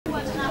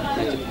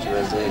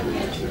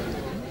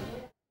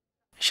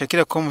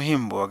Shakira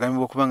Komuhimbo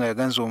agambibwa okubanga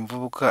yaganza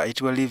omuvubuka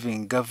ayitibwa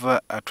living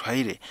gava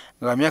atwaire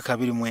nga myaka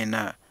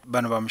 24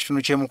 bano ba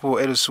mukitundu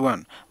ky'emukubo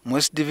LS1 mu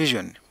West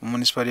Division mu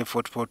municipality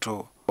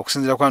fortpotal.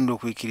 Okusinziira kwa ndu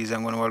okuyikiriza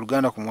ngono wa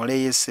Luganda ku muwala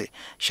yesse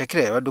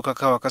Shakira yabadduka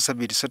kawa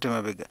kasabiri sote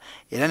mabega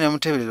era ne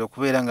yamuteebereza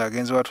okubeera nga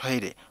agenze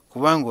watwaire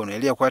kubanga ono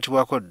yali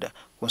yakwatibwako dda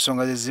ku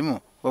nsonga zezimu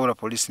wabula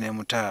poliisi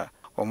n'emutaa.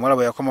 Omuwala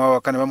bwe yakomawo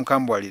awaka ne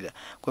bamukambwalira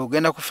kwe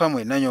kugenda ku faamu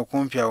ennanyi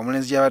okumpi awo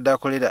omulenzi gy'abadde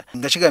akolera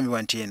nga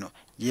kigambibwa nti eno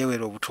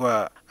yeewadde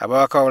obutwa.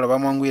 Abawakawala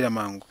bamwanguyira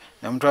mangu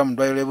namutwala mu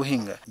ddwaliro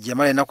Buhinga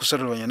gy'amala ennaku 3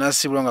 oluvanyuma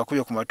n'asibulwa nga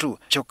akubye ku matu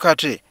kyokka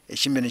ate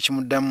ekimbe ne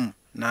kimuddamu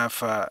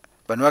n'afa.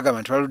 Bano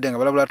bagamba nti aludde nga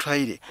balabula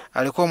atwaire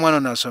aleko omwana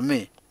ono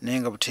asome naye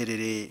nga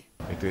buteerere.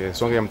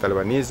 Ensonga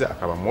yamutalibaniza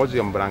akaba mmoja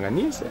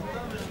yamubulanganiza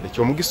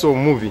ekyomugisa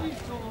omubi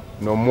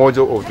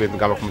n'omwojo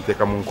obugamba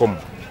kumuteeka mu nkomo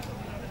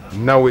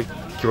nawe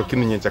kiro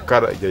kino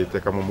nyenkyakara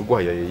yayiteeka mu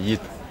muguwa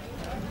yayeyita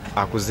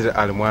akuzire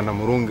ali mwana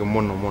mulungi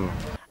muno.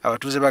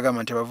 Abatuuze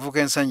bagamba nti abavubuka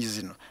ensangi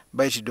zino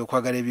bayitidde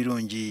okwagala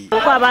ebirungi.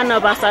 Uko abaana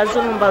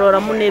basaze mbalora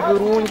muno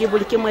ebirungi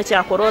buli kimwe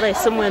kyakorora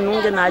esimu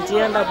enungi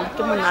n'agenda buli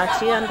kimwe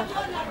n'akyenda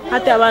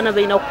hati abaana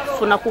balina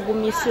kufuna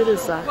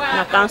kugumisiriza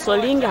na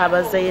counseling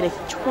abazaire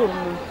kikuru.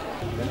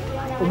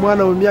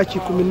 Omwana wa myaka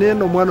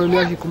 14 omwana wa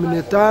myaka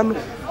 15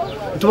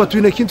 tuba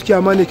tuyina ekintu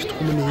ky'amaani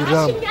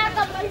ekitukumunihiramu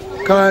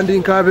kandi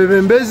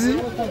nk'abebembezi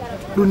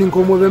luni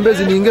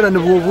nk'omubembezi ningira ne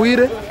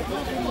bwobwire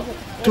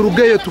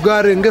turugeyo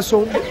tugare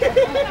ngeso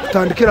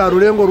tutandikira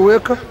arulengo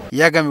ruweka.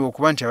 Yagambibwa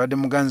okuba nti abadde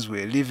muganzi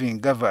we living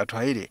gava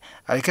atwaire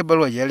aleke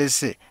ebbaluwa gye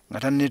yalese nga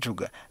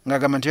tanneetuga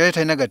ng'agamba nti yali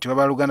talina gati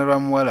waba Luganda lwa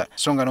muwala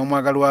so nga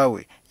n'omwagalwa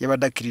we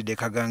yabadde akkiridde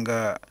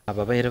Kaganga.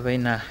 Ababaire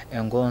balina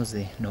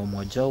engonzi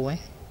n'omwojo we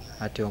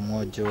ate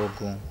omwojo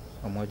ogwo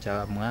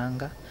omwoja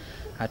mwanga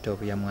ate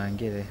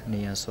obuyamwangire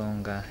niyo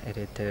ensonga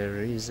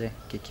ereetererize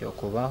kiki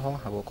okubaho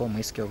habwokuba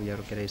omwisiki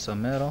obuyarukira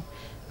isomero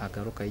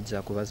agaruka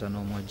ijja kubaza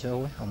n'omwojo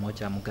we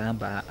omwojo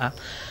amugamba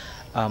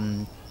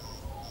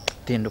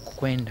tendo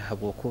kukwenda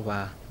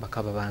habwokuba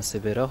bakaba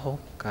bansibiraho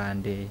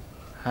kandi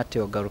hati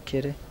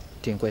ogarukire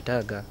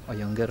tinkwetaaga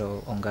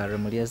oyongero ongare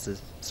mulyezi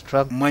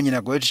struggle.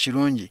 Mwanyina gweti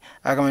kirungi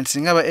agamba nti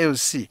singa aba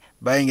LC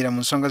bayingira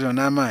mu nsonga zino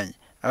n'amaanyi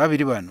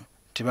ababiri bano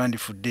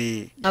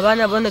tibandifudde.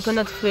 Abaana bonna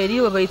twenda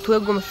tuferiwe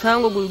bayitwego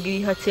musango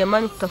gulugiri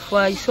hatyamani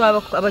kutafwayi so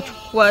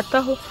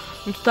abakikwataho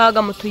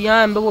ntutaga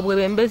mutuyambe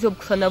obwebembezi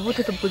obukusana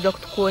bute tubukuja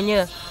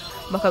kutukonyera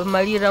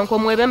bakabimalira nko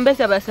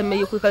mwebembezi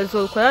abasemeye kwikaliza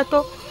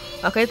okurato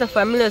akaita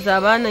familia za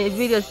abana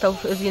ibiri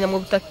zina mu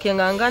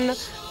butakengangana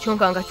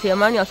cyonka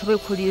ngatyamani asoboye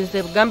kuliza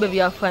ebigambo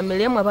bya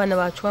familia mu abana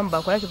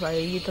bacwamba kwa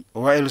kibayita.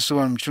 Owa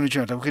S.2 mu kitundu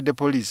kino atabukidde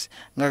poliisi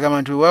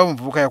ng'agamba nti weewaawo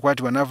omuvubuka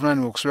yakwatibwa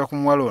n'avunaanibwa okusubira ku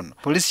muwala ono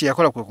poliisi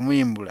yakola kwe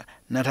kumuyimbula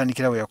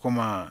n'atandikira we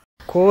yakoma.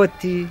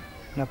 Kooti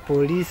na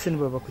poliisi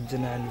nibo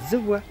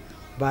bakujunaanizibwa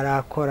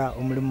barakora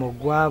omulimo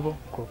gwabo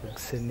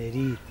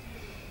nk'okugusemerire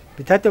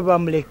bitate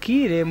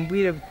bamulekire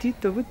mbwire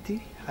butito buti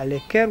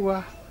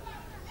alekerwa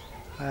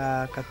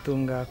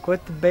katunga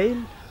court bail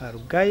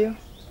arugayo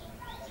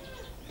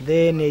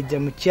then eja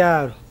mu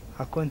kyaro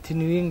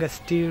continuing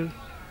still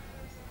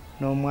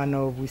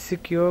n'omwana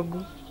w'obwisiki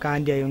ogu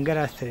kandi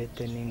ayongera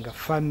threatening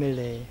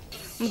family.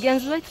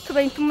 Mugenzi wetu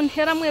tubayita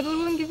umunheramu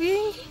ebirungi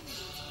bingi